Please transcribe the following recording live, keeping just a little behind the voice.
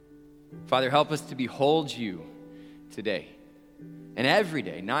Father, help us to behold you today and every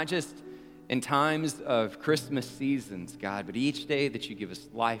day, not just in times of Christmas seasons, God, but each day that you give us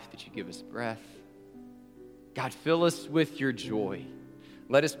life, that you give us breath. God, fill us with your joy.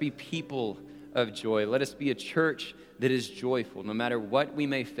 Let us be people of joy. Let us be a church that is joyful, no matter what we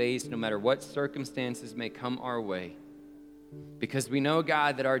may face, no matter what circumstances may come our way. Because we know,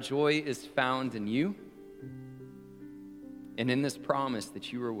 God, that our joy is found in you and in this promise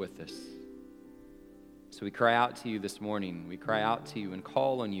that you are with us. So we cry out to you this morning. We cry out to you and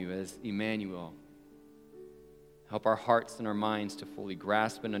call on you as Emmanuel. Help our hearts and our minds to fully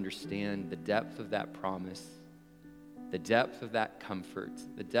grasp and understand the depth of that promise, the depth of that comfort,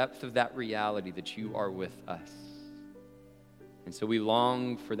 the depth of that reality that you are with us. And so we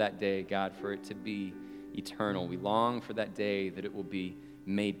long for that day, God, for it to be eternal. We long for that day that it will be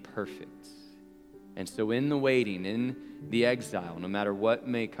made perfect. And so in the waiting, in the exile, no matter what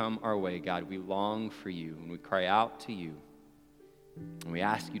may come our way, God, we long for you and we cry out to you. And we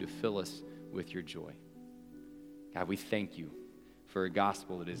ask you to fill us with your joy. God, we thank you for a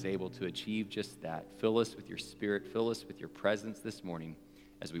gospel that is able to achieve just that. Fill us with your spirit. Fill us with your presence this morning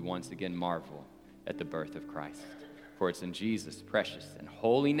as we once again marvel at the birth of Christ. For it's in Jesus' precious and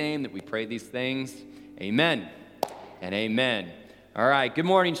holy name that we pray these things. Amen and amen. All right, good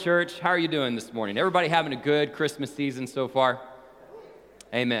morning, church. How are you doing this morning? Everybody having a good Christmas season so far?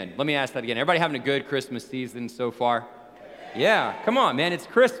 Amen. Let me ask that again. Everybody having a good Christmas season so far? Yeah, come on, man. It's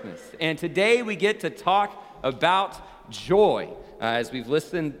Christmas. And today we get to talk about joy. As we've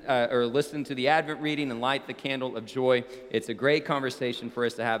listened to the Advent reading and light the candle of joy, it's a great conversation for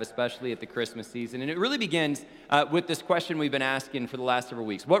us to have, especially at the Christmas season. And it really begins with this question we've been asking for the last several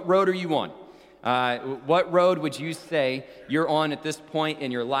weeks. What road are you on? What road would you say you're on at this point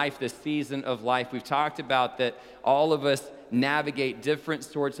in your life, this season of life? We've talked about that all of us navigate different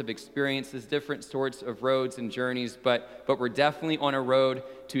sorts of experiences, different sorts of roads and journeys, but we're definitely on a road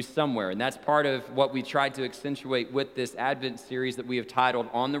to somewhere. And that's part of what we tried to accentuate with this Advent series that we have titled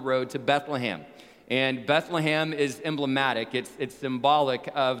On the Road to Bethlehem. And Bethlehem is emblematic. It's symbolic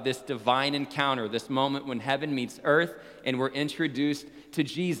of this divine encounter, this moment when heaven meets earth and we're introduced to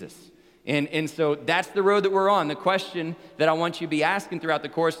Jesus. And so that's the road that we're on. The question that I want you to be asking throughout the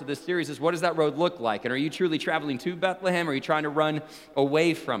course of this series is, what does that road look like? And are you truly traveling to Bethlehem, or are you trying to run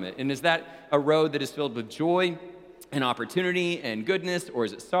away from it? And is that a road that is filled with joy and opportunity and goodness, or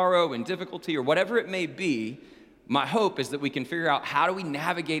is it sorrow and difficulty, or whatever it may be? My hope is that we can figure out, how do we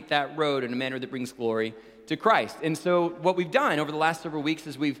navigate that road in a manner that brings glory to Christ? And so what we've done over the last several weeks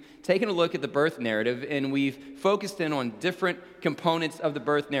is we've taken a look at the birth narrative, and we've focused in on different components of the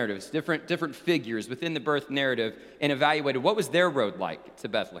birth narratives, different figures within the birth narrative, and evaluated what was their road like to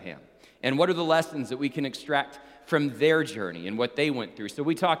Bethlehem, and what are the lessons that we can extract from their journey and what they went through. So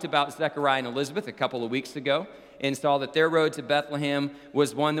we talked about Zechariah and Elizabeth a couple of weeks ago, and saw that their road to Bethlehem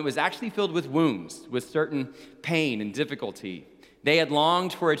was one that was actually filled with wounds, with certain pain and difficulty. They had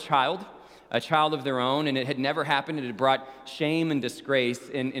longed for a child of their own, and it had never happened. It had brought shame and disgrace,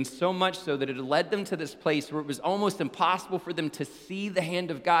 and so much so that it had led them to this place where it was almost impossible for them to see the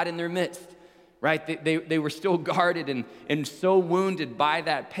hand of God in their midst, right? They were still guarded and so wounded by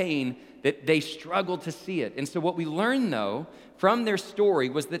that pain that they struggled to see it. And so what we learned, though, from their story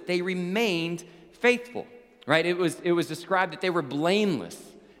was that they remained faithful, right? It was described that they were blameless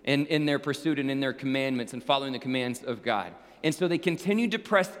in their pursuit and in their commandments and following the commands of God. And so they continued to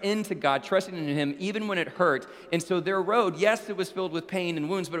press into God, trusting in him even when it hurt. And so their road, yes, it was filled with pain and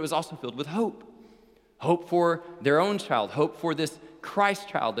wounds, but it was also filled with hope. Hope for their own child, hope for this Christ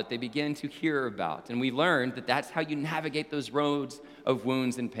child that they began to hear about. And we learned that that's how you navigate those roads of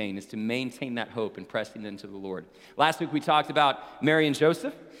wounds and pain, is to maintain that hope and pressing into the Lord. Last week we talked about Mary and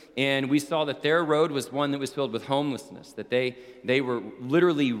Joseph, and we saw that their road was one that was filled with homelessness, that they were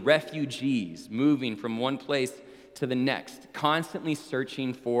literally refugees moving from one place to the next, constantly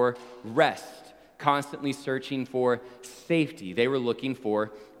searching for rest, constantly searching for safety. They were looking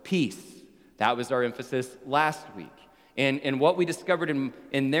for peace. That was our emphasis last week. And what we discovered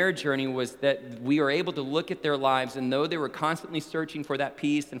in their journey was that we are able to look at their lives, and though they were constantly searching for that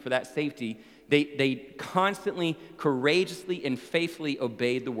peace and for that safety, they constantly, courageously, and faithfully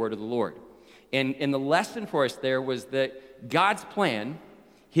obeyed the word of the Lord. And the lesson for us there was that God's plan,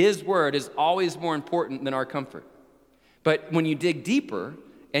 his word, is always more important than our comfort. But when you dig deeper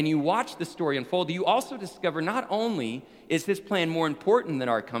and you watch the story unfold, you also discover not only is his plan more important than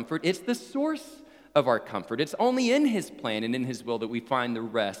our comfort, it's the source of our comfort. It's only in his plan and in his will that we find the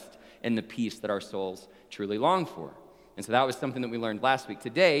rest and the peace that our souls truly long for. And so that was something that we learned last week.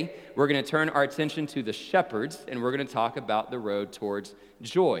 Today, we're going to turn our attention to the shepherds, and we're going to talk about the road towards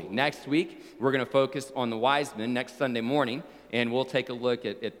joy. Next week, we're going to focus on the wise men next Sunday morning, and we'll take a look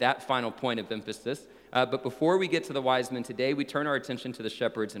at that final point of emphasis. But before we get to the wise men today, we turn our attention to the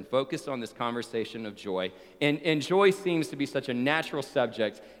shepherds and focus on this conversation of joy. And joy seems to be such a natural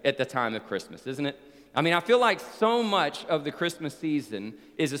subject at the time of Christmas, isn't it? I mean, I feel like so much of the Christmas season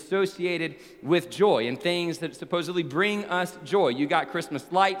is associated with joy and things that supposedly bring us joy. You got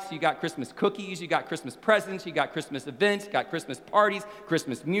Christmas lights, you got Christmas cookies, you got Christmas presents, you got Christmas events, you got Christmas parties,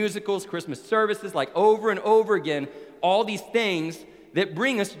 Christmas musicals, Christmas services, like over and over again, all these things that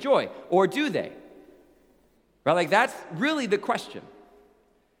bring us joy. Or do they? Right? Like, that's really the question.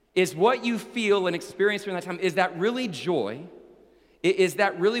 Is what you feel and experience during that time, is that really joy? Is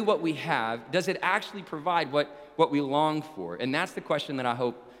that really what we have? Does it actually provide what we long for? And that's the question that I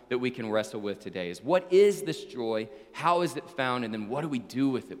hope that we can wrestle with today, is what is this joy? How is it found? And then what do we do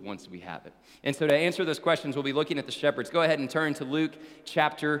with it once we have it? And so to answer those questions, we'll be looking at the shepherds. Go ahead and turn to Luke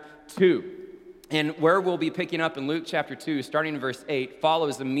chapter 2. And where we'll be picking up in Luke chapter 2, starting in verse 8,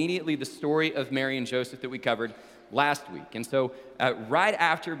 follows immediately the story of Mary and Joseph that we covered last week. And so right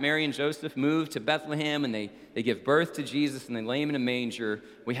after Mary and Joseph moved to Bethlehem and they give birth to Jesus and they lay him in a manger,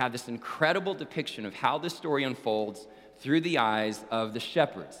 we have this incredible depiction of how this story unfolds through the eyes of the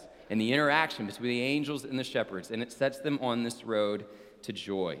shepherds and the interaction between the angels and the shepherds. And it sets them on this road to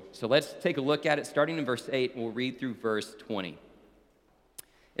joy. So let's take a look at it starting in verse 8. We'll read through verse 20.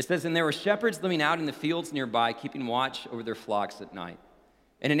 It says, "And there were shepherds living out in the fields nearby, keeping watch over their flocks at night.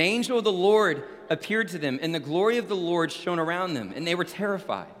 And an angel of the Lord appeared to them, and the glory of the Lord shone around them, and they were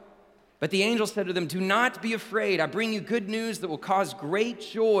terrified. But the angel said to them, 'Do not be afraid. I bring you good news that will cause great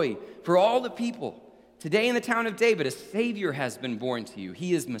joy for all the people. Today in the town of David, a Savior has been born to you.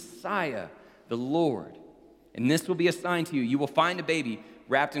 He is Messiah, the Lord. And this will be a sign to you. You will find a baby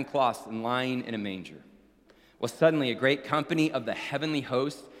wrapped in cloths and lying in a manger.' Well, suddenly a great company of the heavenly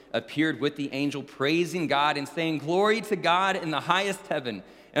host appeared with the angel, praising God and saying, 'Glory to God in the highest heaven,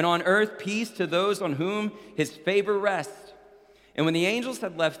 and on earth peace to those on whom his favor rests.' And when the angels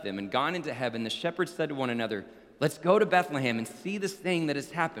had left them and gone into heaven, the shepherds said to one another, 'Let's go to Bethlehem and see this thing that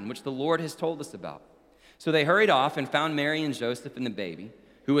has happened, which the Lord has told us about.' So they hurried off and found Mary and Joseph and the baby,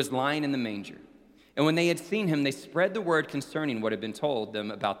 who was lying in the manger. And when they had seen him, they spread the word concerning what had been told them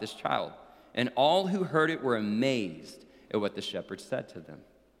about this child. And all who heard it were amazed at what the shepherds said to them.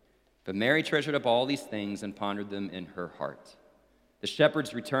 But Mary treasured up all these things and pondered them in her heart. The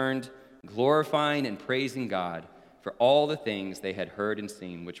shepherds returned, glorifying and praising God for all the things they had heard and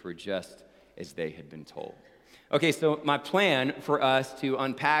seen, which were just as they had been told." Okay, so my plan for us to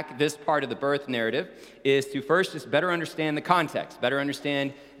unpack this part of the birth narrative is to first just better understand the context, better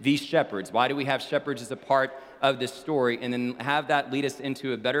understand these shepherds. Why do we have shepherds as a part of this story? And then have that lead us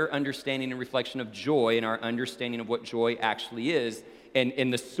into a better understanding and reflection of joy and our understanding of what joy actually is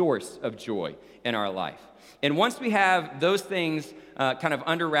and the source of joy in our life. And once we have those things kind of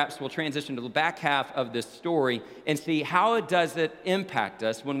under wraps, we'll transition to the back half of this story and see how does it impact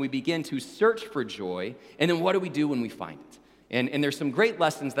us when we begin to search for joy, and then what do we do when we find it? And there's some great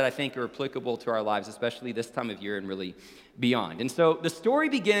lessons that I think are applicable to our lives, especially this time of year and really beyond. And so the story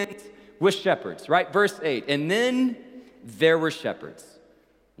begins with shepherds, right? Verse 8, "And then there were shepherds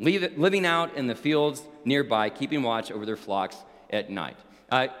living out in the fields nearby, keeping watch over their flocks at night."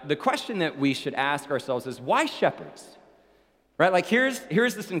 The question that we should ask ourselves is, why shepherds? Right? Like here's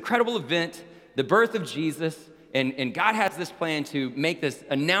this incredible event, the birth of Jesus, and God has this plan to make this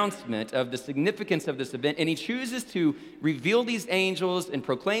announcement of the significance of this event, and he chooses to reveal these angels and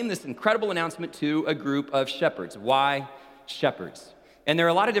proclaim this incredible announcement to a group of shepherds. Why shepherds? And there are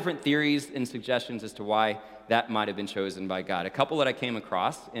a lot of different theories and suggestions as to why that might have been chosen by God. A couple that I came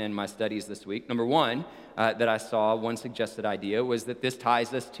across in my studies this week. Number one, that I saw, one suggested idea was that this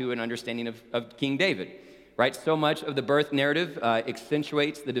ties us to an understanding of King David, right? So much of the birth narrative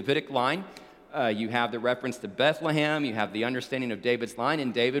accentuates the Davidic line. You have the reference to Bethlehem, you have the understanding of David's line,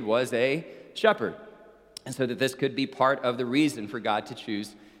 and David was a shepherd. And so that this could be part of the reason for God to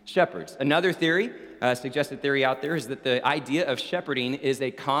choose shepherds. Another theory, suggested theory out there, is that the idea of shepherding is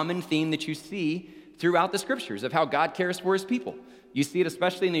a common theme that you see throughout the scriptures of how God cares for his people. You see it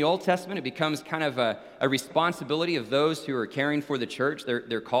especially in the Old Testament. It becomes kind of a responsibility of those who are caring for the church.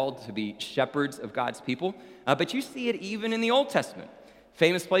 They're called to be shepherds of God's people. But you see it even in the Old Testament.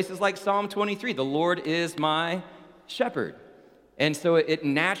 Famous places like Psalm 23, "The Lord is my shepherd." And so it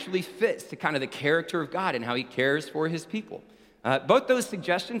naturally fits to kind of the character of God and how he cares for his people. Both those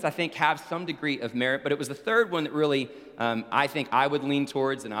suggestions, I think, have some degree of merit, but it was the third one that really, I think I would lean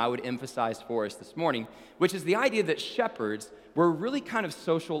towards and I would emphasize for us this morning, which is the idea that shepherds were really kind of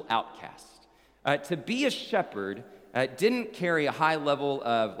social outcasts. To be a shepherd didn't carry a high level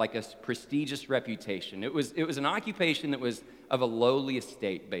of like a prestigious reputation. It was an occupation that was of a lowly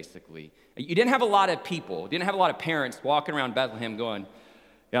estate, basically. You didn't have a lot of people, didn't have a lot of parents walking around Bethlehem going,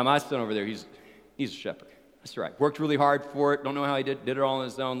 yeah, my son over there, he's a shepherd. That's right. Worked really hard for it. Don't know how he did it all on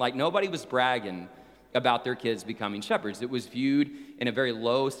his own. Like, nobody was bragging about their kids becoming shepherds. It was viewed in a very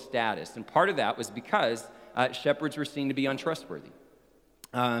low status. And part of that was because shepherds were seen to be untrustworthy.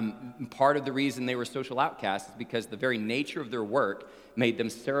 Part of the reason they were social outcasts is because the very nature of their work made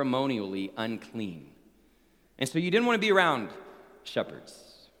them ceremonially unclean. And so you didn't want to be around shepherds,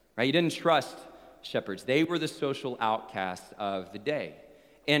 right? You didn't trust shepherds. They were the social outcasts of the day.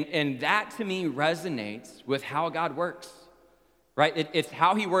 And that, to me, resonates with how God works, right? It's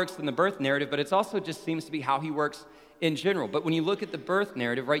how he works in the birth narrative, but it also just seems to be how he works in general. But when you look at the birth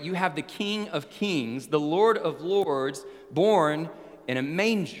narrative, right, you have the King of Kings, the Lord of Lords, born in a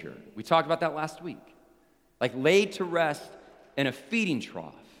manger. We talked about that last week. Like laid to rest in a feeding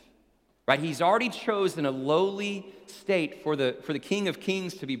trough, right? He's already chosen a lowly state for the King of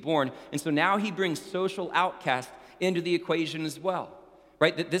Kings to be born. And so now he brings social outcasts into the equation as well.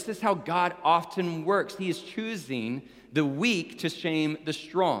 Right? That this is how God often works. He is choosing the weak to shame the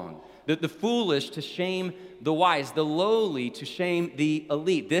strong, the foolish to shame the wise, the lowly to shame the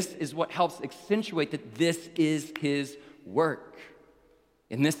elite. This is what helps accentuate that this is his work.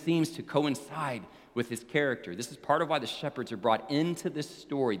 And this seems to coincide with his character. This is part of why the shepherds are brought into this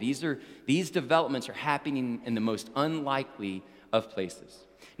story. These developments are happening in the most unlikely of places.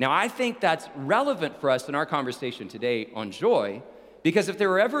 Now, I think that's relevant for us in our conversation today on joy, because if there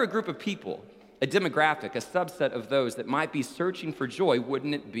were ever a group of people, a demographic, a subset of those that might be searching for joy,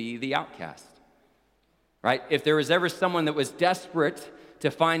 wouldn't it be the outcast? Right? If there was ever someone that was desperate to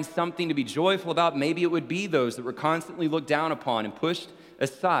find something to be joyful about, maybe it would be those that were constantly looked down upon and pushed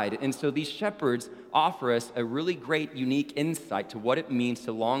aside. And so these shepherds offer us a really great, unique insight to what it means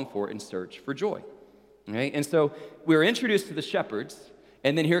to long for and search for joy. Okay? And so we're introduced to the shepherds,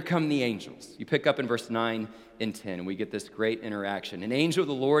 and then here come the angels. You pick up in verse 9 and 10, and we get this great interaction. An angel of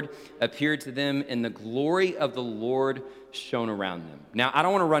the Lord appeared to them, and the glory of the Lord shone around them. Now, I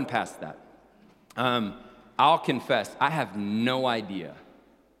don't want to run past that. I'll confess, I have no idea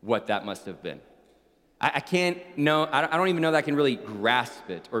what that must have been. I can't know, I don't even know that I can really grasp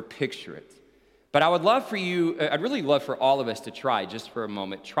it or picture it. But I would love for you, I'd really love for all of us to try, just for a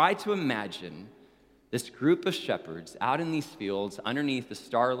moment, try to imagine this group of shepherds out in these fields underneath the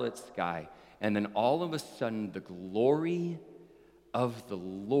starlit sky, and then all of a sudden the glory of the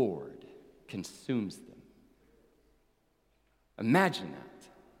Lord consumes them. Imagine that.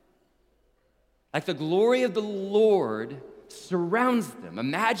 Like the glory of the Lord surrounds them.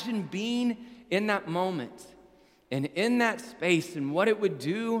 Imagine being in that moment and in that space and what it would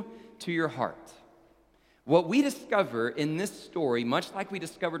do to your heart. What we discover in this story, much like we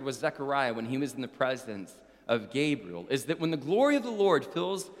discovered with Zechariah when he was in the presence of Gabriel, is that when the glory of the Lord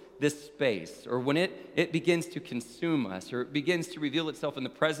fills this space, or when it begins to consume us, or it begins to reveal itself in the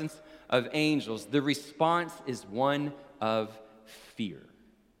presence of angels, the response is one of fear.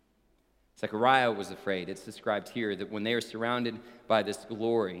 Zechariah was afraid. It's described here that when they are surrounded by this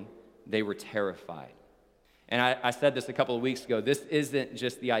glory, they were terrified. And I said this a couple of weeks ago. This isn't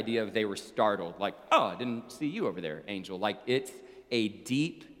just the idea of they were startled, like, oh, I didn't see you over there, angel. Like, it's a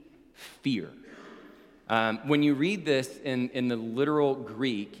deep fear. When you read this in the literal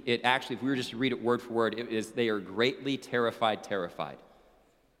Greek, it actually, if we were just to read it word for word, it is they are greatly terrified.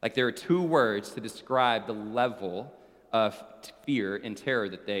 Like, there are two words to describe the level of fear and terror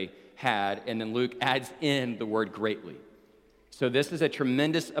that they had, and then Luke adds in the word greatly. So this is a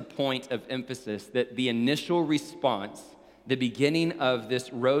tremendous point of emphasis that the initial response, the beginning of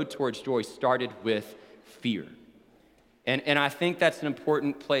this road towards joy, started with fear. And I think that's an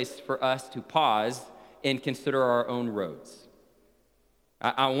important place for us to pause and consider our own roads.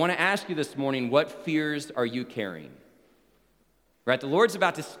 I want to ask you this morning, what fears are you carrying? Right? The Lord's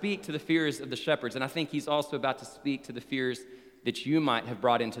about to speak to the fears of the shepherds, and I think he's also about to speak to the fears that you might have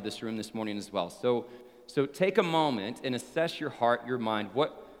brought into this room this morning as well. So take a moment and assess your heart, your mind.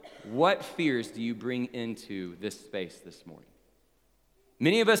 What fears do you bring into this space this morning?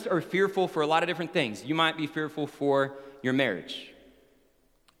 Many of us are fearful for a lot of different things. You might be fearful for your marriage.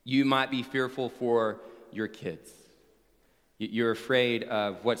 You might be fearful for your kids. You're afraid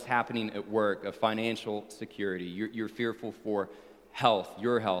of what's happening at work, of financial security. You're fearful for health,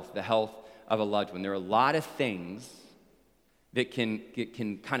 your health, the health of a loved one. There are a lot of things that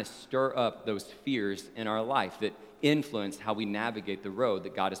can kind of stir up those fears in our life that influence how we navigate the road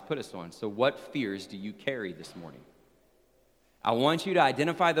that God has put us on. So what fears do you carry this morning? I want you to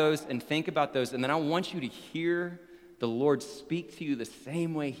identify those and think about those, and then I want you to hear the Lord speak to you the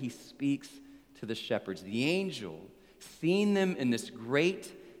same way he speaks to the shepherds. The angel, seeing them in this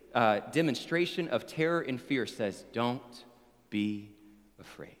great demonstration of terror and fear, says, don't be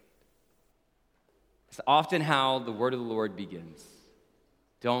afraid. It's often how the word of the Lord begins.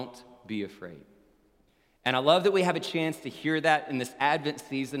 Don't be afraid. And I love that we have a chance to hear that in this Advent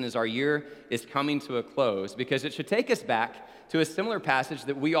season as our year is coming to a close, because it should take us back to a similar passage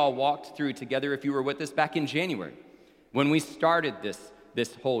that we all walked through together if you were with us back in January when we started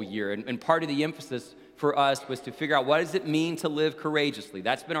this whole year. And part of the emphasis for us was to figure out, what does it mean to live courageously?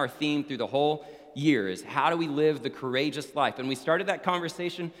 That's been our theme through the whole year, is how do we live the courageous life? And we started that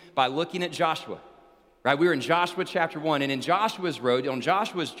conversation by looking at Joshua. Right, we were in Joshua chapter 1, and in Joshua's road, on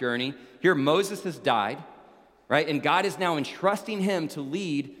Joshua's journey, here Moses has died, right? And God is now entrusting him to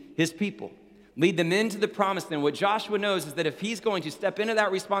lead his people, lead them into the promised land. What Joshua knows is that if he's going to step into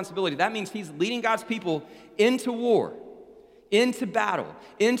that responsibility, that means he's leading God's people into war, into battle,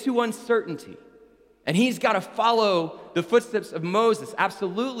 into uncertainty. And he's got to follow the footsteps of Moses.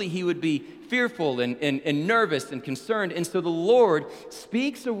 Absolutely, he would be fearful and nervous and concerned. And so the Lord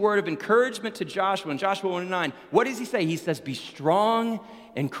speaks a word of encouragement to Joshua in Joshua 1:9. What does he say? He says, be strong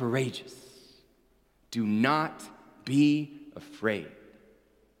and courageous. Do not be afraid.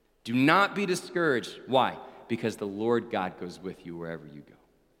 Do not be discouraged. Why? Because the Lord God goes with you wherever you go.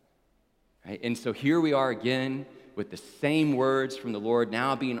 Right? And so here we are again, with the same words from the Lord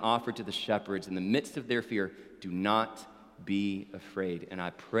now being offered to the shepherds in the midst of their fear. Do not be afraid. And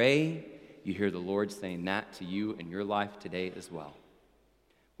I pray you hear the Lord saying that to you in your life today as well.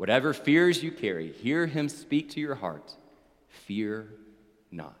 Whatever fears you carry, hear him speak to your heart. Fear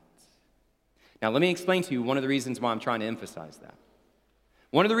not. Now let me explain to you one of the reasons why I'm trying to emphasize that.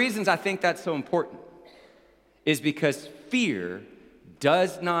 One of the reasons I think that's so important is because fear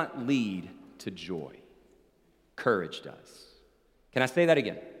does not lead to joy. Courage does. Can I say that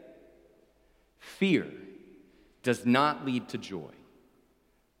again? Fear does not lead to joy.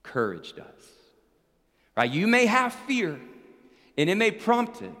 Courage does. Right? You may have fear, and it may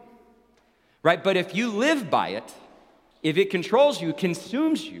prompt it. Right? But if you live by it, if it controls you,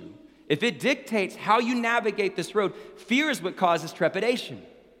 consumes you, if it dictates how you navigate this road, fear is what causes trepidation.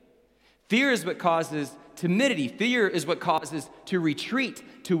 Fear is what causes timidity. Fear is what causes to retreat,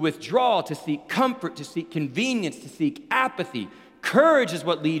 to withdraw, to seek comfort, to seek convenience, to seek apathy. Courage is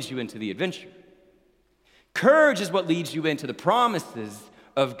what leads you into the adventure. Courage is what leads you into the promises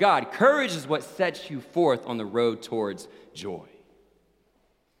of God. Courage is what sets you forth on the road towards joy.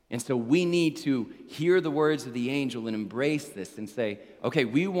 And so we need to hear the words of the angel and embrace this and say, okay,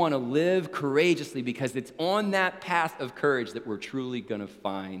 we want to live courageously because it's on that path of courage that we're truly going to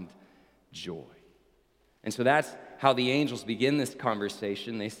find joy. And so that's how the angels begin this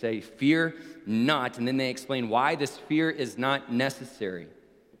conversation. They say, fear not, and then they explain why this fear is not necessary.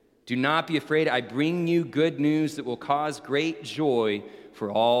 Do not be afraid. I bring you good news that will cause great joy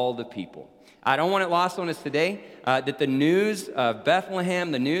for all the people. I don't want it lost on us today that the news of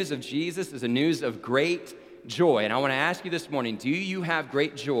Bethlehem, the news of Jesus, is a news of great joy. And I want to ask you this morning, do you have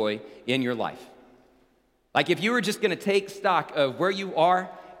great joy in your life? Like if you were just going to take stock of where you are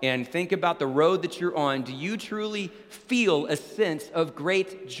and think about the road that you're on, do you truly feel a sense of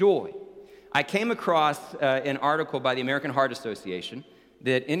great joy? I came across an article by the American Heart Association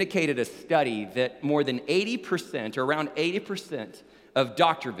that indicated a study that more than 80%, or around 80%, of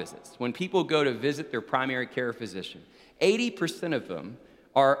doctor visits, when people go to visit their primary care physician, 80% of them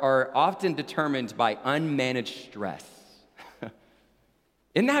are often determined by unmanaged stress.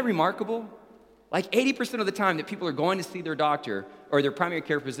 Isn't that remarkable? Like 80% of the time that people are going to see their doctor or their primary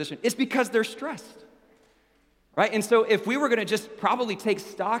care physician, it's because they're stressed, right? And so if we were going to just probably take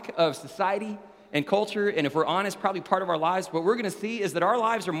stock of society and culture, and if we're honest, probably part of our lives, what we're going to see is that our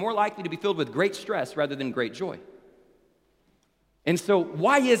lives are more likely to be filled with great stress rather than great joy. And so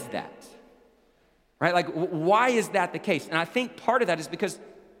why is that? Right? Like, why is that the case? And I think part of that is because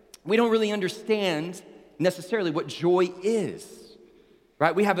we don't really understand necessarily what joy is.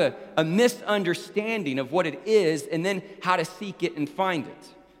 Right? We have a misunderstanding of what it is and then how to seek it and find it.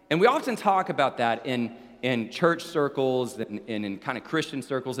 And we often talk about that in church circles and in kind of Christian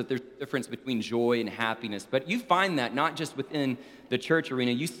circles, that there's a difference between joy and happiness. But you find that not just within the church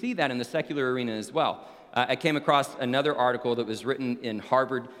arena, you see that in the secular arena as well. I came across another article that was written in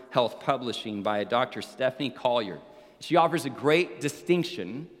Harvard Health Publishing by Dr. Stephanie Collier. She offers a great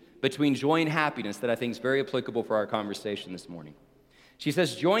distinction between joy and happiness that I think is very applicable for our conversation this morning. She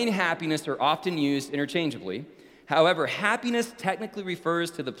says, joy and happiness are often used interchangeably. However, happiness technically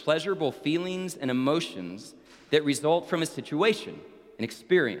refers to the pleasurable feelings and emotions that result from a situation, an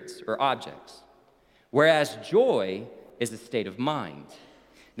experience, or objects. Whereas joy is a state of mind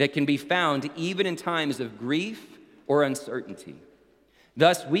that can be found even in times of grief or uncertainty.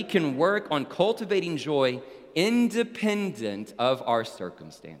 Thus, we can work on cultivating joy independent of our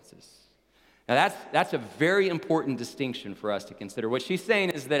circumstances. Now, that's a very important distinction for us to consider. What she's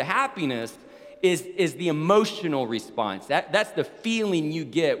saying is that happiness is the emotional response. That's the feeling you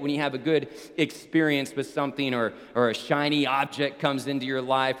get when you have a good experience with something or a shiny object comes into your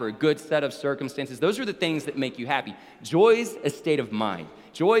life or a good set of circumstances. Those are the things that make you happy. Joy's a state of mind.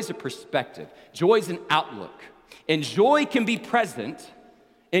 Joy's a perspective. Joy's an outlook. And joy can be present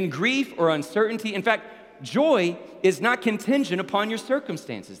in grief or uncertainty. In fact, joy is not contingent upon your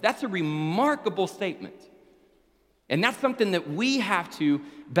circumstances. That's a remarkable statement. And that's something that we have to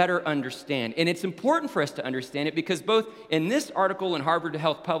better understand. And it's important for us to understand it because both in this article in Harvard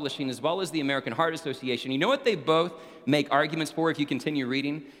Health Publishing as well as the American Heart Association, you know what they both make arguments for if you continue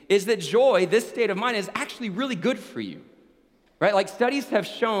reading? Is that joy, this state of mind, is actually really good for you. Right? Like studies have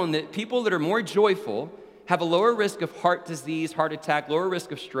shown that people that are more joyful have a lower risk of heart disease, heart attack, lower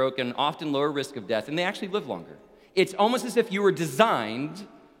risk of stroke, and often lower risk of death, and they actually live longer. It's almost as if you were designed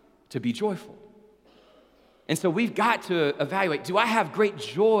to be joyful. And so we've got to evaluate, do I have great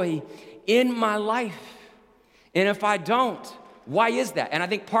joy in my life? And if I don't, why is that? And I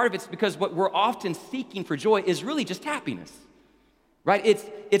think part of it's because what we're often seeking for joy is really just happiness, right?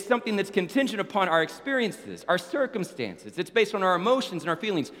 It's something that's contingent upon our experiences, our circumstances. It's based on our emotions and our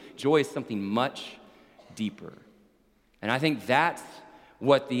feelings. Joy is something much deeper. And I think that's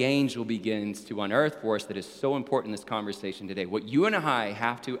what the angel begins to unearth for us that is so important in this conversation today. What you and I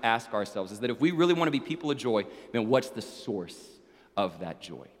have to ask ourselves is that if we really want to be people of joy, then what's the source of that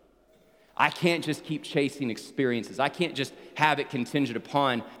joy? I can't just keep chasing experiences. I can't just have it contingent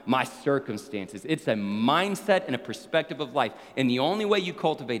upon my circumstances. It's a mindset and a perspective of life. And the only way you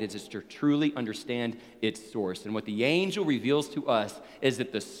cultivate it is to truly understand its source. And what the angel reveals to us is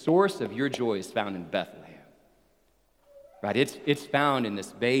that the source of your joy is found in Bethlehem. Right? It's found in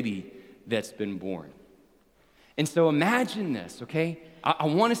this baby that's been born. And so imagine this, okay? I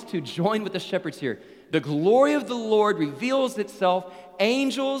want us to join with the shepherds here. The glory of the Lord reveals itself.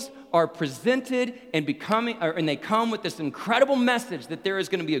 Angels are presented and they come with this incredible message that there is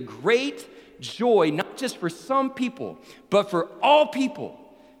going to be a great joy, not just for some people, but for all people.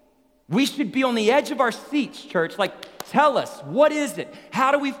 We should be on the edge of our seats, church. Like, tell us, what is it?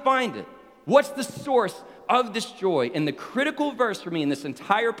 How do we find it? What's the source of this joy? And the critical verse for me in this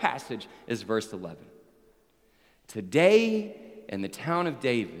entire passage is verse 11. Today, in the town of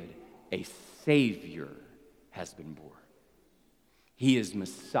David, a Savior has been born. He is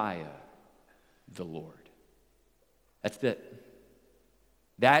Messiah, the Lord. That's it.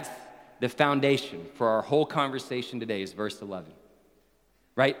 That's the foundation for our whole conversation today is verse 11.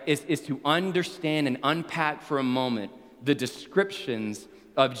 Right? Is to understand and unpack for a moment the descriptions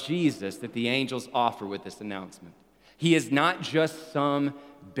of Jesus that the angels offer with this announcement. He is not just some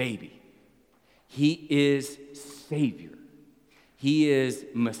baby. He is Savior. He is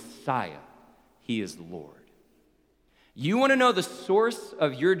Messiah. He is Lord. You want to know the source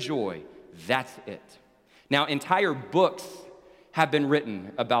of your joy? That's it. Now, entire books have been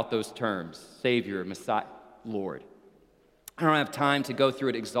written about those terms, Savior, Messiah, Lord. I don't have time to go through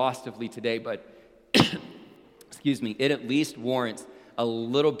it exhaustively today, but excuse me, it at least warrants a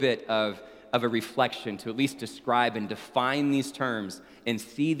little bit of a reflection to at least describe and define these terms and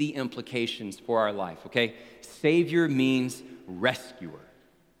see the implications for our life, okay? Savior means rescuer,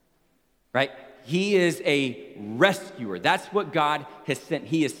 right? He is a rescuer. That's what God has sent.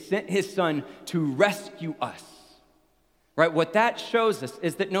 He has sent his son to rescue us, right? What that shows us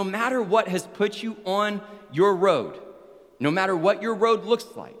is that no matter what has put you on your road, no matter what your road looks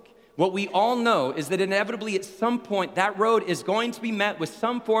like, what we all know is that inevitably at some point that road is going to be met with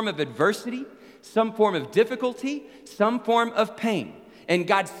some form of adversity, some form of difficulty, some form of pain. And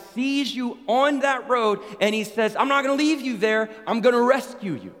God sees you on that road and he says, I'm not going to leave you there. I'm going to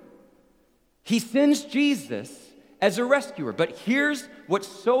rescue you. He sends Jesus as a rescuer. But here's what's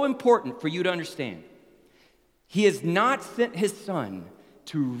so important for you to understand. He has not sent his son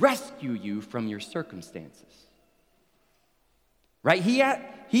to rescue you from your circumstances. Right?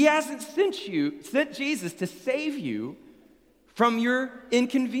 He hasn't sent Jesus to save you from your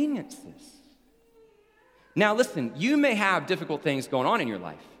inconveniences. Now listen, you may have difficult things going on in your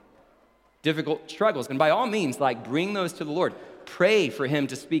life, difficult struggles, and by all means, bring those to the Lord. pray for him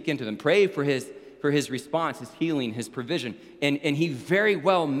to speak into them. Pray for his response, his healing, his provision. And he very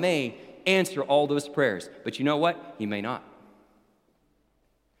well may answer all those prayers. But you know what? He may not.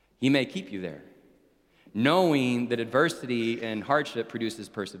 He may keep you there, knowing that adversity and hardship produces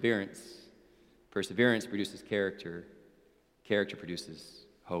perseverance. Perseverance produces character. Character produces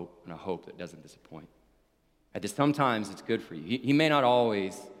hope, and a hope that doesn't disappoint. And sometimes it's good for you. He may not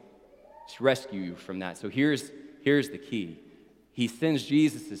always rescue you from that. So here's the key. He sends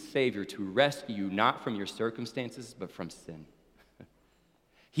Jesus as Savior to rescue you not from your circumstances, but from sin.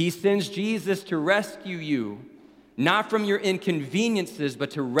 He sends Jesus to rescue you not from your inconveniences,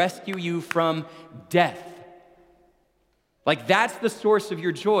 but to rescue you from death. Like, that's the source of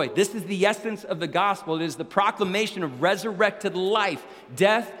your joy. This is the essence of the gospel. It is the proclamation of resurrected life.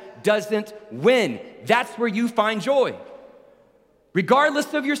 Death doesn't win. That's where you find joy.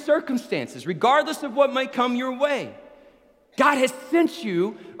 Regardless of your circumstances, regardless of what might come your way, God has sent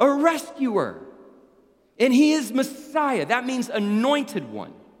you a rescuer. And he is Messiah. That means anointed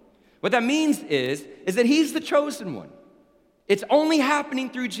one. What that means is that he's the chosen one. It's only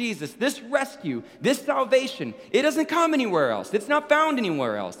happening through Jesus. This rescue, this salvation, it doesn't come anywhere else. It's not found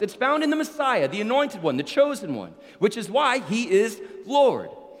anywhere else. It's found in the Messiah, the anointed one, the chosen one, which is why he is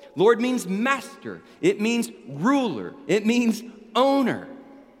Lord. Lord means master. It means ruler. It means owner.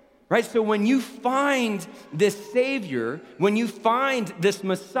 Right? So when you find this Savior, when you find this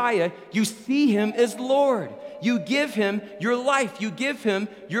Messiah, you see him as Lord. You give him your life. You give him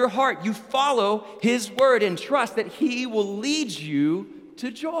your heart. You follow his word and trust that he will lead you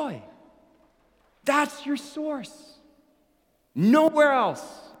to joy. That's your source. Nowhere else.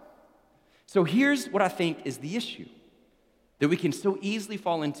 So here's what I think is the issue that we can so easily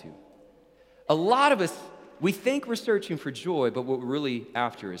fall into. A lot of us, we think we're searching for joy, but what we're really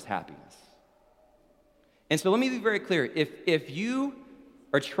after is happiness. And so let me be very clear. If you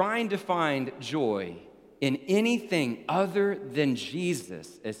are trying to find joy in anything other than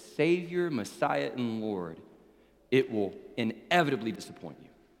Jesus as Savior, Messiah, and Lord, it will inevitably disappoint you.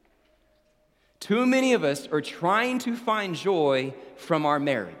 Too many of us are trying to find joy from our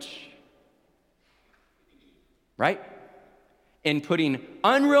marriage, right? And putting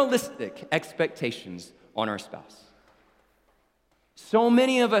unrealistic expectations on our spouse. So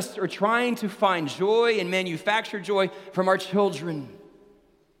many of us are trying to find joy and manufacture joy from our children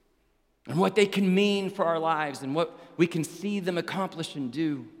and what they can mean for our lives and what we can see them accomplish and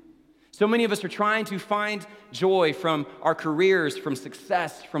do. So many of us are trying to find joy from our careers, from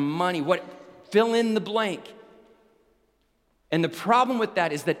success, from money, fill in the blank. And the problem with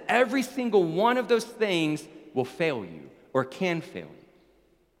that is that every single one of those things will fail you or can fail you.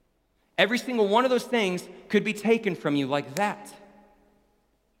 Every single one of those things could be taken from you like that.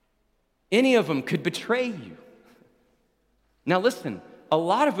 Any of them could betray you. Now listen, a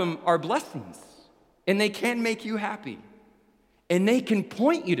lot of them are blessings, and they can make you happy, and they can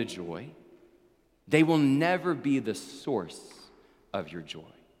point you to joy. They will never be the source of your joy.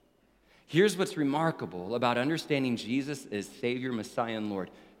 Here's what's remarkable about understanding Jesus as Savior, Messiah, and Lord.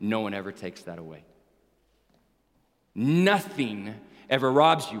 No one ever takes that away. Nothing ever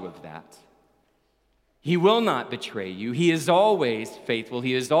robs you of that. He will not betray you. He is always faithful.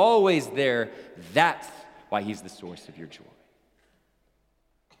 He is always there. That's why he's the source of your joy.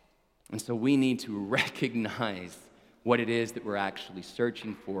 And so we need to recognize what it is that we're actually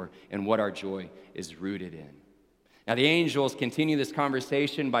searching for and what our joy is rooted in. Now, the angels continue this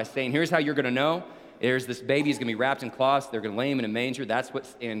conversation by saying, here's how you're going to know. There's this baby who's going to be wrapped in cloths. They're going to lay him in a manger. That's what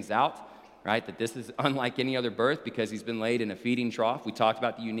stands out, right? That this is unlike any other birth because he's been laid in a feeding trough. We talked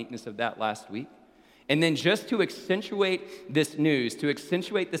about the uniqueness of that last week. And then just to accentuate this news, to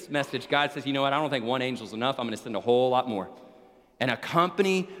accentuate this message, God says, you know what? I don't think one angel's enough. I'm going to send a whole lot more. And a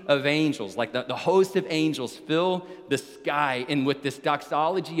company of angels, like the host of angels, fill the sky. And with this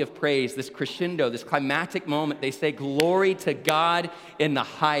doxology of praise, this crescendo, this climactic moment, they say, glory to God in the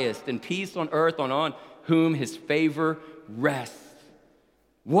highest, and peace on earth on whom his favor rests.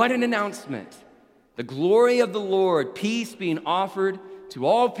 What an announcement. The glory of the Lord, peace being offered to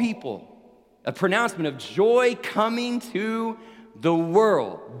all people. A pronouncement of joy coming to the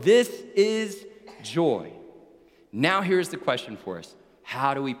world. This is joy. Now here's the question for us.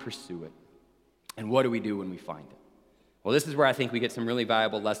 How do we pursue it? And what do we do when we find it? Well, this is where I think we get some really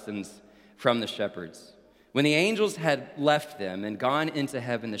valuable lessons from the shepherds. When the angels had left them and gone into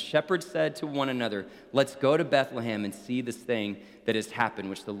heaven, the shepherds said to one another, let's go to Bethlehem and see this thing that has happened,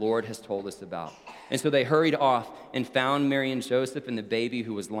 which the Lord has told us about. And so they hurried off and found Mary and Joseph and the baby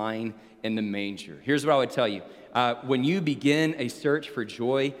who was lying in the manger. Here's what I would tell you. When you begin a search for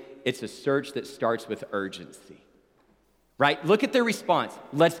joy, it's a search that starts with urgency. right? Look at their response.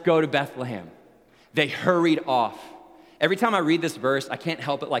 Let's go to Bethlehem. They hurried off. Every time I read this verse, I can't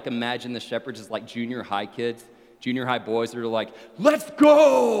help but imagine the shepherds as junior high kids, junior high boys that are like, let's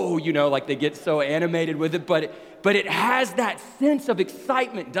go! They get so animated with it, but it has that sense of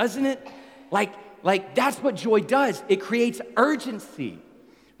excitement, doesn't it? Like that's what joy does. It creates urgency,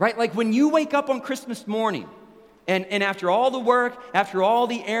 right? Like when you wake up on Christmas morning, and after all the work, after all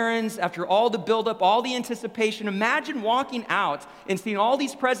the errands, after all the buildup, all the anticipation, imagine walking out and seeing all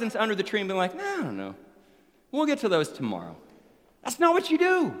these presents under the tree and being like, I don't know. We'll get to those tomorrow. That's not what you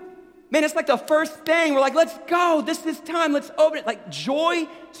do. Man, it's the first thing. We're like, let's go. This is time. Let's open it. Joy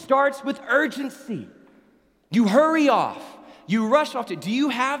starts with urgency. You hurry off. You rush off to. Do you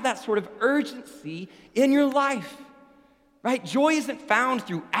have that sort of urgency in your life? Right? Joy isn't found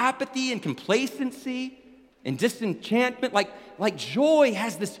through apathy and complacency and disenchantment. Like joy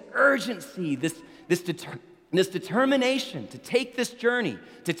has this urgency, this determination to take this journey,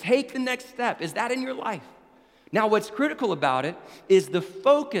 to take the next step. Is that in your life? Now, what's critical about it is the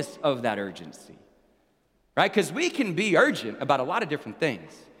focus of that urgency, right? Because we can be urgent about a lot of different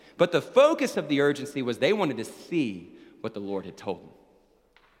things, but the focus of the urgency was they wanted to see what the Lord had told them.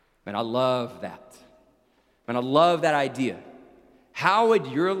 And I love that. And I love that idea. How would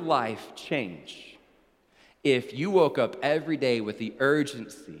your life change if you woke up every day with the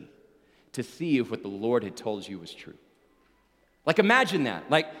urgency to see if what the Lord had told you was true? Imagine that.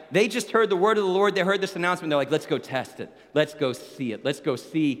 They just heard the word of the Lord. They heard this announcement. They're like, let's go test it. Let's go see it. Let's go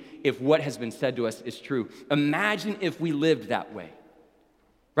see if what has been said to us is true. Imagine if we lived that way,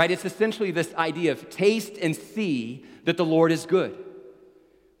 right? It's essentially this idea of taste and see that the Lord is good.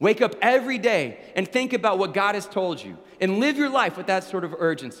 Wake up every day and think about what God has told you and live your life with that sort of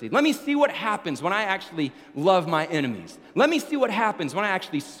urgency. Let me see what happens when I actually love my enemies. Let me see what happens when I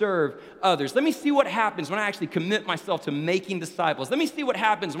actually serve others. Let me see what happens when I actually commit myself to making disciples. Let me see what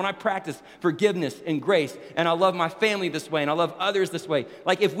happens when I practice forgiveness and grace and I love my family this way and I love others this way.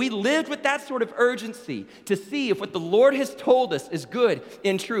 If we lived with that sort of urgency to see if what the Lord has told us is good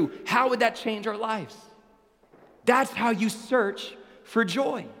and true, how would that change our lives? That's how you search for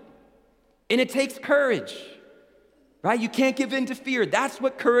joy. And it takes courage, right? You can't give in to fear. That's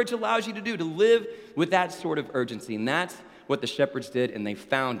what courage allows you to do, to live with that sort of urgency. And that's what the shepherds did, and they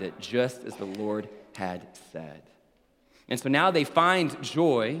found it just as the Lord had said. And so now they find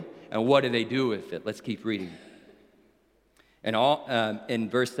joy, and what do they do with it? Let's keep reading. And in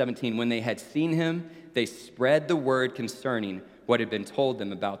verse 17, when they had seen him, they spread the word concerning what had been told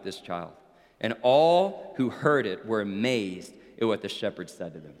them about this child. And all who heard it were amazed at what the shepherds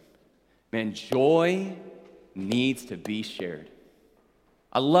said to them. Man, joy needs to be shared.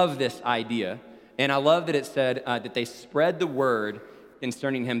 I love this idea, and I love that it said that they spread the word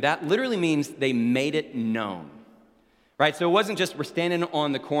concerning him. That literally means they made it known, right? So it wasn't just we're standing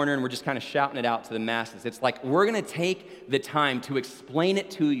on the corner and we're just kind of shouting it out to the masses. It's we're going to take the time to explain it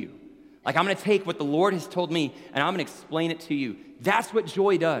to you. I'm going to take what the Lord has told me, and I'm going to explain it to you. That's what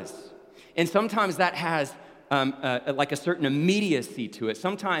joy does. And sometimes that has a certain immediacy to it.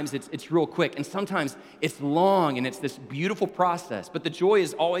 Sometimes it's real quick, and sometimes it's long, and it's this beautiful process. But the joy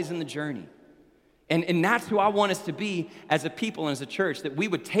is always in the journey. And that's who I want us to be as a people and as a church, that we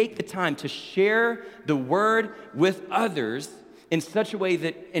would take the time to share the word with others in such a way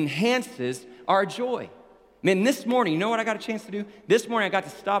that enhances our joy. Man, this morning, you know what I got a chance to do? This morning, I got to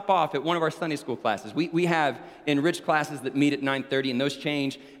stop off at one of our Sunday school classes. We have enriched classes that meet at 9:30, and those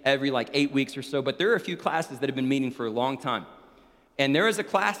change every 8 weeks or so. But there are a few classes that have been meeting for a long time. And there is a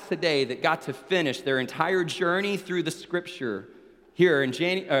class today that got to finish their entire journey through the Scripture here in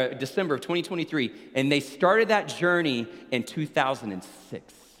December of 2023. And they started that journey in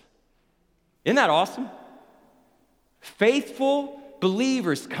 2006. Isn't that awesome? Faithful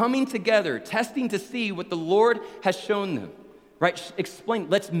believers coming together, testing to see what the Lord has shown them, right? Explain,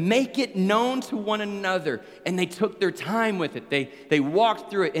 let's make it known to one another. And they took their time with it. They walked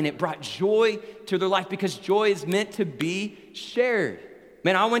through it, and it brought joy to their life because joy is meant to be shared.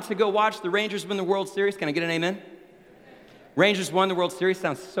 Man, I went to go watch the Rangers win the World Series. Can I get an amen? Rangers won the World Series.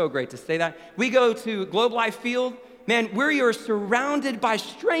 Sounds so great to say that. We go to Globe Life Field. Man, we are surrounded by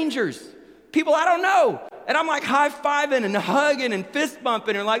strangers, people I don't know. And I'm high-fiving and hugging and fist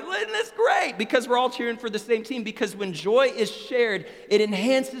bumping and isn't this great? Because we're all cheering for the same team. Because when joy is shared, it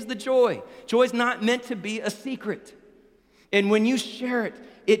enhances the joy. Joy is not meant to be a secret. And when you share it,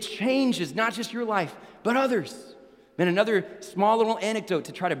 it changes not just your life, but others. And another small little anecdote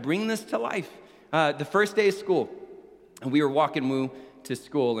to try to bring this to life. The first day of school, and we were walking to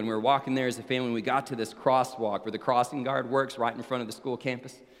school, and we were walking there as a family, and we got to this crosswalk where the crossing guard works right in front of the school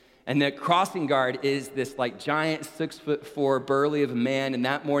campus. And the crossing guard is this like giant 6'4" burly of a man. And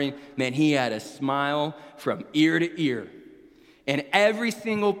that morning, man, he had a smile from ear to ear. And every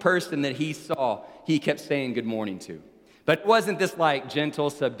single person that he saw, he kept saying good morning to. But it wasn't this like gentle,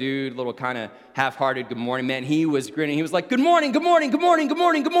 subdued, little kind of half-hearted good morning, man. He was grinning. He was like, good morning, good morning, good morning, good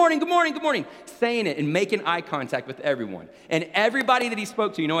morning, good morning, good morning, good morning, saying it and making eye contact with everyone. And everybody that he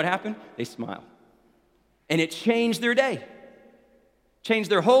spoke to, you know what happened? They smiled. And it changed their day. Changed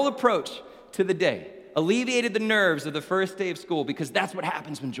their whole approach to the day. Alleviated the nerves of the first day of school, because that's what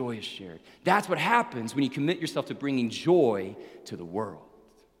happens when joy is shared. That's what happens when you commit yourself to bringing joy to the world,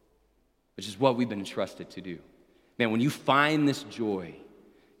 which is what we've been entrusted to do. Man, when you find this joy,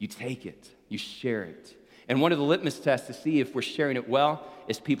 you take it, you share it. And one of the litmus tests to see if we're sharing it well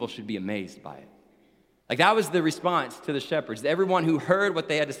is people should be amazed by it. Like that was the response to the shepherds. Everyone who heard what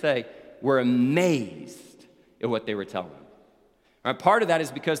they had to say were amazed at what they were telling them. Right, part of that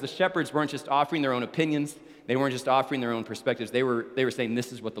is because the shepherds weren't just offering their own opinions. They weren't just offering their own perspectives. They were saying,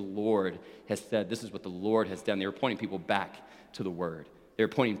 this is what the Lord has said. This is what the Lord has done. They were pointing people back to the word. They were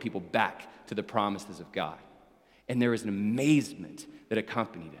pointing people back to the promises of God. And there was an amazement that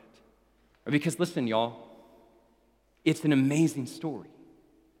accompanied it. Because listen, y'all, it's an amazing story.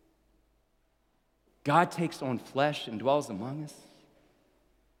 God takes on flesh and dwells among us,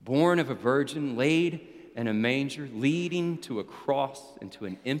 born of a virgin, laid in a manger, leading to a cross and to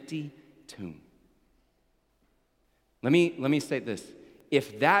an empty tomb. Let me say this.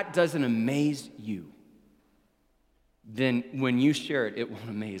 If that doesn't amaze you, then when you share it, it won't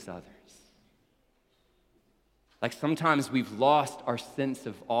amaze others. Like sometimes we've lost our sense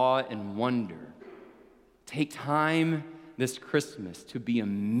of awe and wonder. Take time this Christmas to be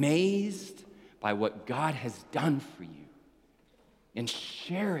amazed by what God has done for you and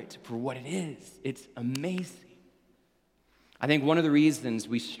share it for what it is. It's amazing. I think one of the reasons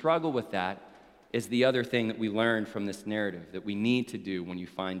we struggle with that is the other thing that we learn from this narrative that we need to do when you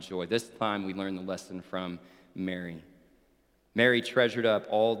find joy. This time we learn the lesson from Mary. Mary treasured up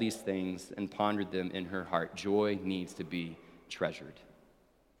all these things and pondered them in her heart. Joy needs to be treasured.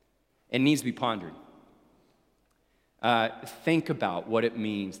 It needs to be pondered. Think about what it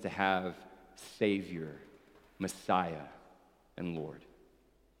means to have Savior, Messiah, and Lord.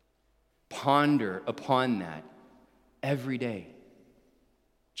 Ponder upon that every day.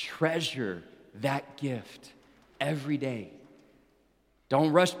 Treasure that gift every day.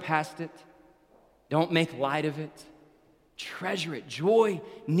 Don't rush past it. Don't make light of it. Treasure it. Joy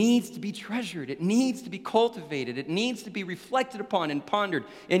needs to be treasured. It needs to be cultivated. It needs to be reflected upon and pondered.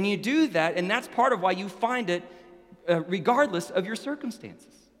 And you do that, and that's part of why you find it regardless of your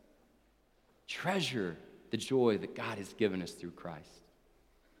circumstances. Treasure the joy that God has given us through Christ.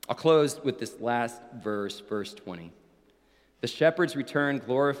 I'll close with this last verse, verse 20. The shepherds returned,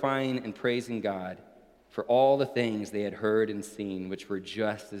 glorifying and praising God for all the things they had heard and seen, which were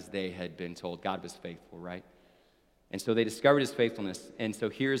just as they had been told. God was faithful, right? And so they discovered his faithfulness. And so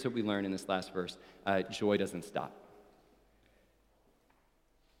here's what we learn in this last verse. Joy doesn't stop.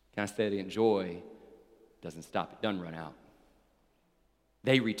 Can I say it again? Joy doesn't stop. It doesn't run out.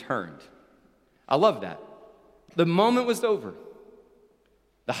 They returned. I love that. The moment was over.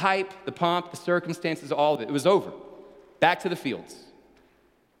 The hype, the pomp, the circumstances, all of it, it was over. Back to the fields.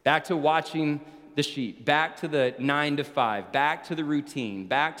 Back to watching the sheep. Back to the 9 to 5. Back to the routine.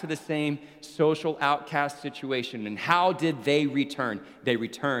 Back to the same social outcast situation. And how did they return? They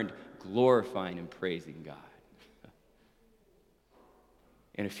returned glorifying and praising God.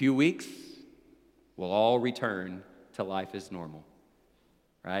 In a few weeks, we'll all return to life as normal.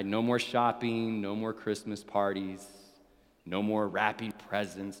 Right? No more shopping, no more Christmas parties, no more wrapping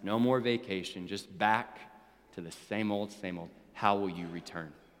presents, no more vacation, just back to the same old, same old. How will you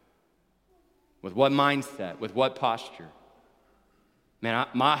return? With what mindset? With what posture? Man,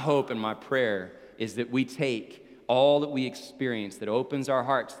 my hope and my prayer is that we take all that we experience that opens our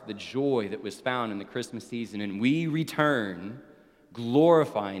hearts to the joy that was found in the Christmas season, and we return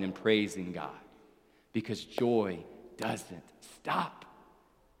glorifying and praising God, because joy doesn't stop.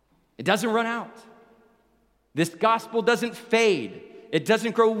 It doesn't run out. This gospel doesn't fade. It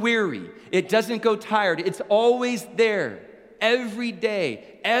doesn't grow weary. It doesn't go tired. It's always there, every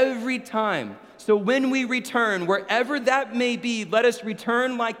day, every time. So when we return, wherever that may be, let us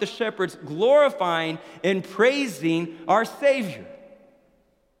return like the shepherds, glorifying and praising our Savior.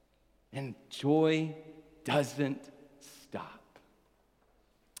 And joy doesn't stop.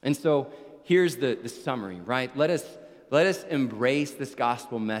 And so here's the summary, right? Let us embrace this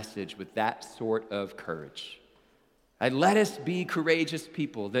gospel message with that sort of courage. Let us be courageous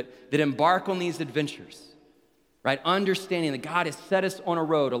people that embark on these adventures. right? Understanding that God has set us on a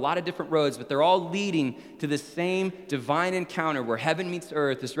road, a lot of different roads, but they're all leading to the same divine encounter where heaven meets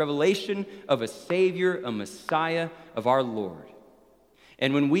earth, this revelation of a Savior, a Messiah of our Lord.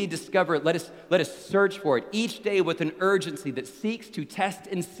 And when we discover it, let us search for it each day with an urgency that seeks to test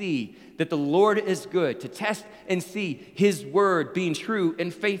and see that the Lord is good, to test and see his word being true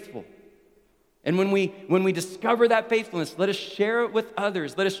and faithful. And when we discover that faithfulness, let us share it with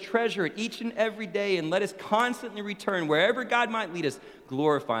others. Let us treasure it each and every day, and let us constantly return wherever God might lead us,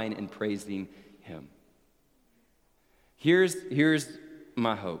 glorifying and praising him. Here's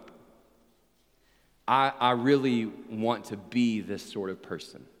my hope. I really want to be this sort of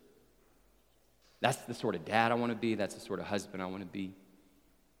person. That's the sort of dad I want to be. That's the sort of husband I want to be.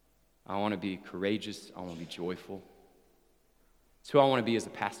 I want to be courageous. I want to be joyful. It's who I want to be as a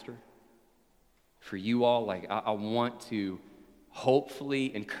pastor. For you all, I want to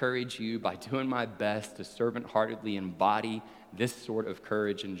hopefully encourage you by doing my best to servant-heartedly embody this sort of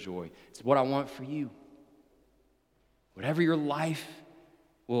courage and joy. It's what I want for you. Whatever your life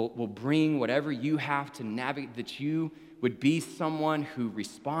will bring, whatever you have to navigate, that you would be someone who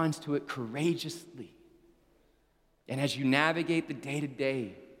responds to it courageously. And as you navigate the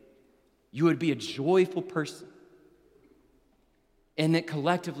day-to-day, you would be a joyful person. And that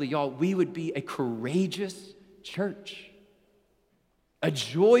collectively, y'all, we would be a courageous church. A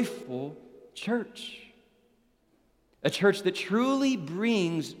joyful church. A church that truly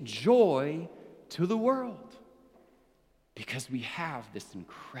brings joy to the world. Because we have this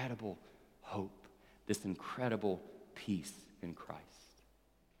incredible hope, this incredible peace in Christ.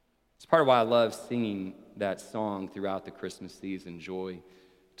 It's part of why I love singing that song throughout the Christmas season, Joy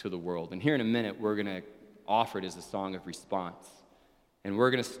to the World. And here in a minute, we're going to offer it as a song of response. And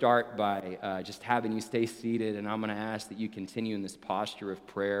we're going to start by just having you stay seated, and I'm going to ask that you continue in this posture of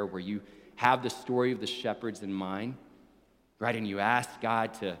prayer where you have the story of the shepherds in mind, right? And you ask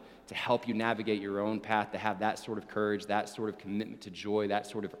God to help you navigate your own path, to have that sort of courage, that sort of commitment to joy, that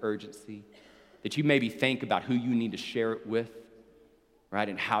sort of urgency, that you maybe think about who you need to share it with, right,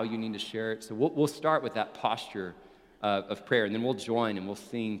 and how you need to share it. So we'll start with that posture of prayer, and then we'll join and we'll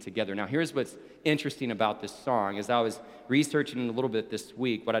sing together. Now, here's what's interesting about this song. As I was researching it a little bit this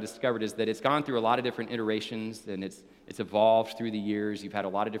week, what I discovered is that it's gone through a lot of different iterations, and it's evolved through the years. You've had a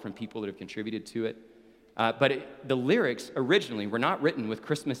lot of different people that have contributed to it. But the lyrics originally were not written with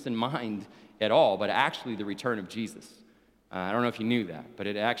Christmas in mind at all, but actually the return of Jesus. I don't know if you knew that, but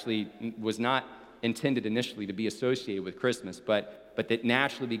it actually was not intended initially to be associated with Christmas, but that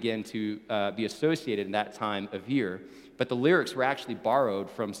naturally began to be associated in that time of year. But the lyrics were actually borrowed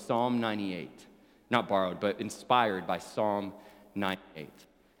from Psalm 98. Not borrowed, but inspired by Psalm 98.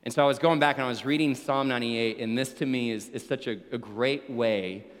 And so I was going back and I was reading Psalm 98, and this to me is such a great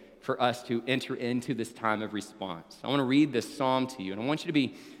way for us to enter into this time of response. I want to read this psalm to you, and I want you to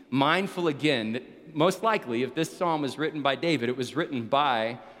be mindful again that most likely if this psalm was written by David, it was written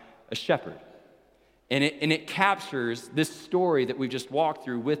by a shepherd. And it captures this story that we've just walked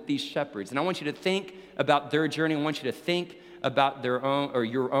through with these shepherds. And I want you to think about their journey. I want you to think about their own or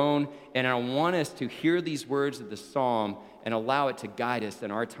your own, and I want us to hear these words of the psalm and allow it to guide us in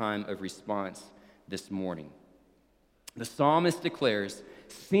our time of response this morning. The psalmist declares,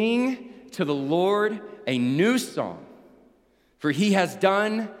 "Sing to the Lord a new song, for he has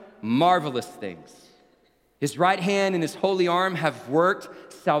done marvelous things. His right hand and his holy arm have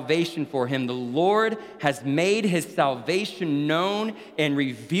worked salvation for him. The Lord has made his salvation known and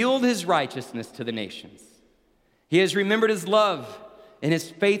revealed his righteousness to the nations. He has remembered his love and his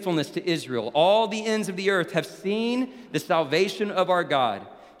faithfulness to Israel. All the ends of the earth have seen the salvation of our God.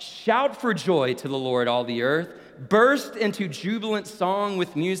 Shout for joy to the Lord, all the earth. Burst into jubilant song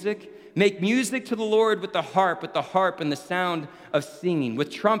with music. Make music to the Lord with the harp and the sound of singing, with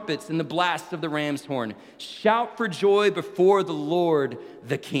trumpets and the blast of the ram's horn. Shout for joy before the Lord,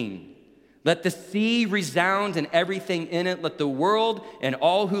 the King. Let the sea resound and everything in it. Let the world and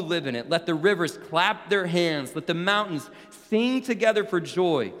all who live in it. Let the rivers clap their hands. Let the mountains sing together for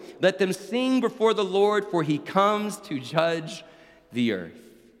joy. Let them sing before the Lord, for he comes to judge the earth.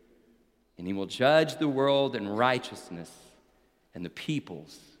 And he will judge the world in righteousness and the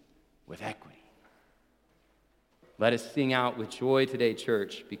peoples with equity." Let us sing out with joy today,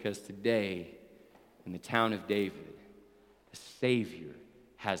 church, because today in the town of David, the Savior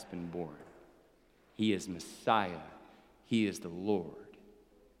has been born. He is Messiah. He is the Lord.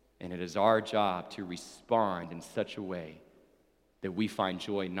 And it is our job to respond in such a way that we find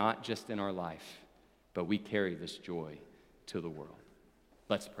joy not just in our life, but we carry this joy to the world.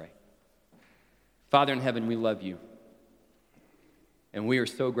 Let's pray. Father in heaven, we love you. And we are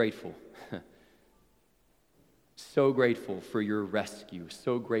so grateful. So grateful for your rescue.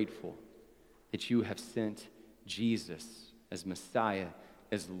 So grateful that you have sent Jesus as Messiah,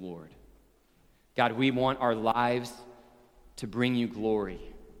 as Lord. God, we want our lives to bring you glory.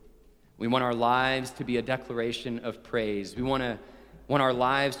 We want our lives to be a declaration of praise. We want our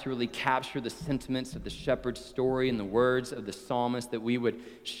lives to really capture the sentiments of the shepherd's story and the words of the psalmist, that we would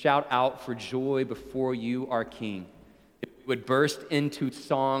shout out for joy before you, our King. We would burst into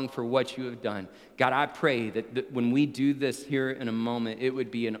song for what you have done. God, I pray that when we do this here in a moment, it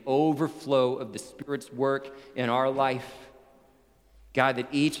would be an overflow of the Spirit's work in our life. God, that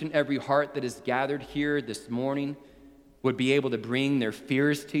each and every heart that is gathered here this morning would be able to bring their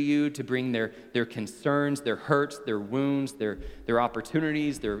fears to you, to bring their concerns, their hurts, their wounds, their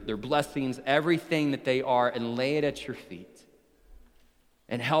opportunities, their blessings, everything that they are, and lay it at your feet.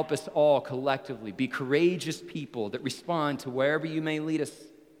 And help us all collectively be courageous people that respond to wherever you may lead us,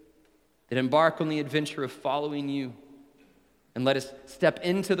 that embark on the adventure of following you. And let us step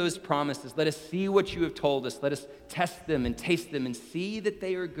into those promises. Let us see what you have told us. Let us test them and taste them and see that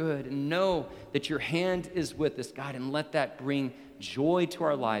they are good, and know that your hand is with us, God, and let that bring joy to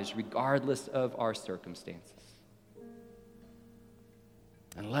our lives regardless of our circumstances.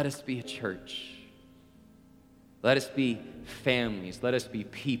 And let us be a church. Let us be families. Let us be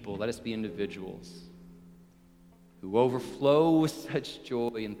people. Let us be individuals who overflow with such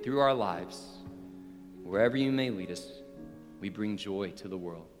joy, and through our lives, wherever you may lead us, we bring joy to the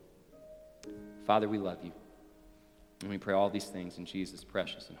world. Father, we love you. And we pray all these things in Jesus'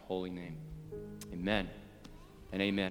 precious and holy name. Amen and amen.